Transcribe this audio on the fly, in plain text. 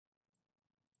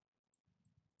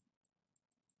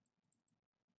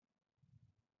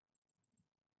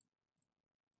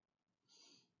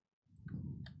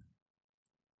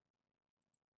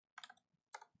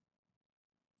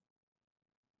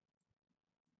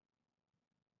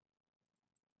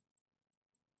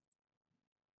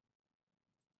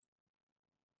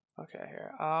Okay,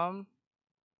 here.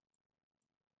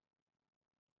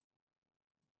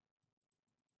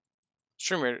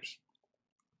 Stream readers.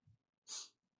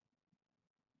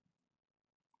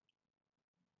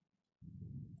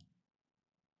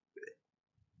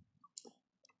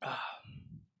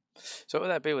 So what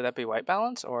would that be? Would that be white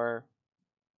balance, or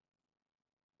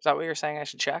is that what you're saying I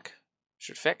should check?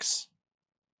 Should fix?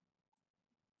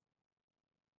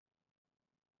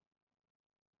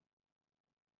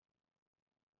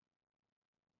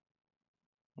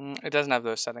 It doesn't have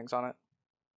those settings on it.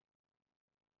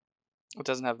 It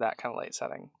doesn't have that kind of light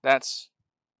setting. That's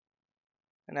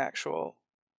an actual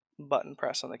button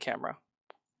press on the camera.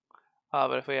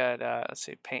 But if we had, let's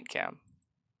see, paint cam,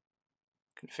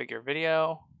 configure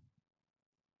video,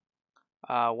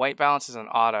 white balance is an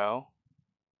auto,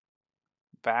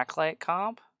 backlight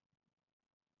comp.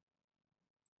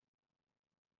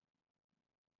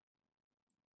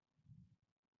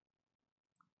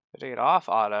 Take it off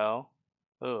auto.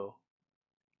 Ooh.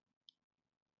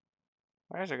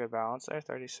 Where's a good balance there?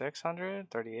 3600,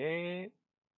 38.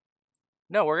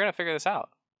 No, we're gonna figure this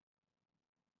out.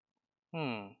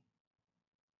 Good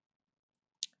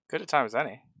at time as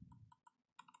any.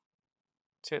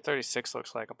 See what 36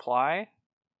 looks like. Apply.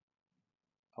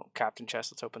 Oh, Captain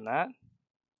Chest, let's open that.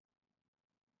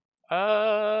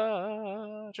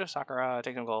 Joe Sakura,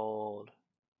 take some gold.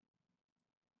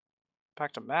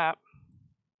 Back to map.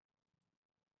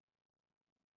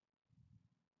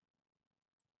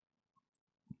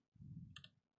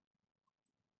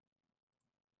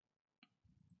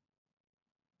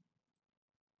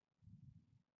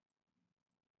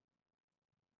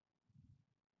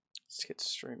 Let's get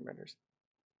stream renders.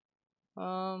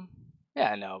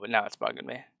 Yeah, no, but now it's bugging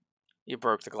me. You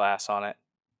broke the glass on it.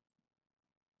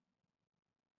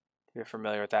 You're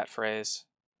familiar with that phrase.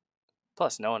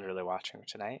 Plus, no one's really watching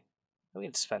tonight. We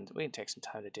can take some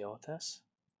time to deal with this.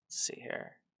 Let's see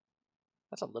here.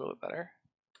 That's a little bit better.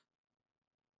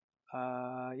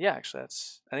 Yeah, actually,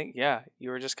 I think, yeah,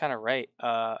 you were just kind of right.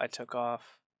 I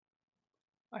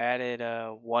added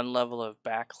one level of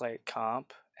backlight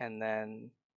comp and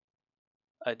then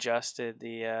adjusted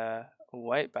the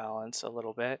white balance a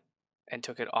little bit and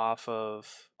took it off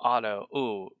of auto.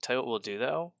 Ooh, tell you what we'll do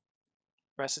though.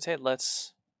 Recitate,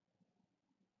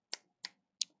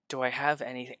 do I have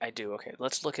anything? I do. Okay,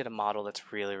 let's look at a model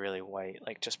that's really, really white,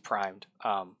 like just primed,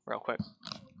 real quick.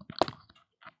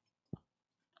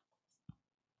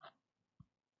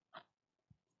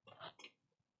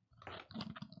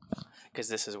 Because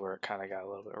this is where it kind of got a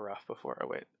little bit rough before. Oh,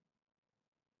 wait.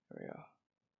 There we go.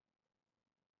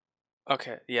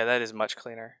 Okay, yeah, that is much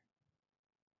cleaner.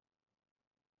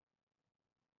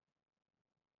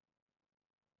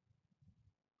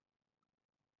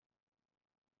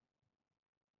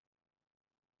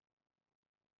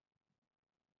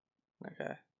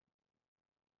 Okay.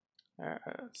 Alright,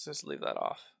 let's just leave that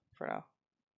off for now.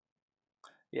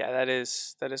 Yeah, that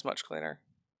is much cleaner.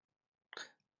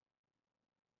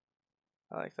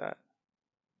 I like that.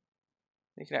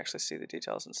 You can actually see the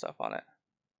details and stuff on it.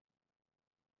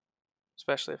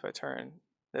 Especially if I turn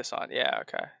this on. Yeah,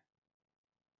 okay.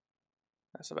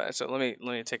 That's about it. So let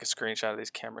me take a screenshot of these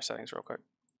camera settings real quick.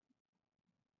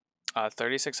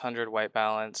 3600 white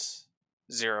balance,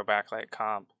 0 backlight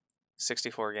comp,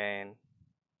 64 gain.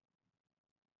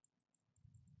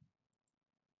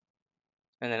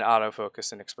 And then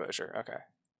autofocus and exposure. Okay.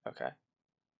 Okay.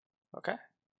 Okay.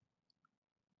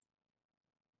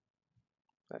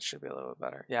 That should be a little bit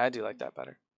better. Yeah, I do like that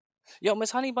better. Yo,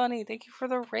 Miss Honey Bunny, thank you for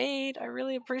the raid. I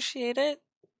really appreciate it.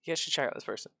 You guys should check out this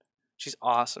person. She's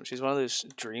awesome. She's one of those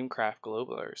Dreamcraft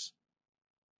globalers.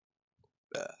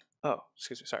 Oh,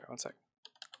 excuse me. Sorry, one sec.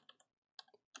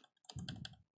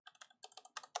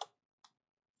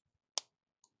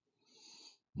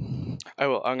 I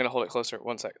will. I'm going to hold it closer.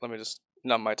 One sec. Let me just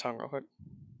numb my tongue real quick.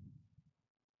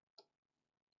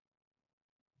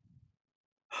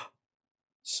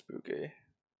 Spooky.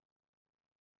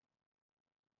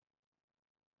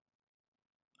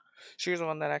 She was the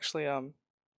one that actually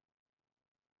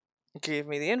gave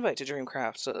me the invite to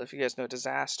Dreamcraft. So if you guys know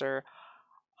Disaster,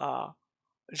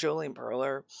 Jolene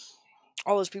Perler,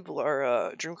 all those people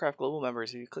are Dreamcraft Global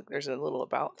members. If you click, there's a little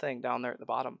about thing down there at the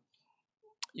bottom.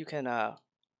 You can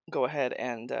go ahead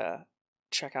and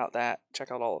check out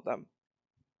all of them.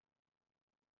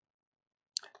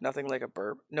 Nothing like a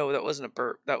burp. No, that wasn't a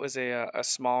burp. That was a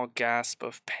small gasp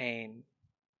of pain.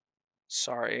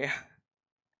 Sorry.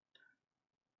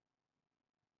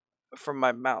 From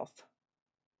my mouth,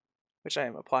 which I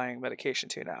am applying medication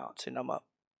to now to numb up.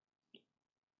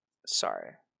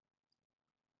 Sorry.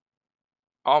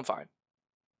 Oh, I'm fine.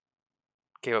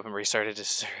 Gave up and restarted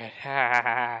just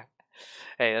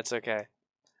Hey, that's okay.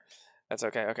 That's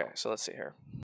okay. Okay, so let's see here.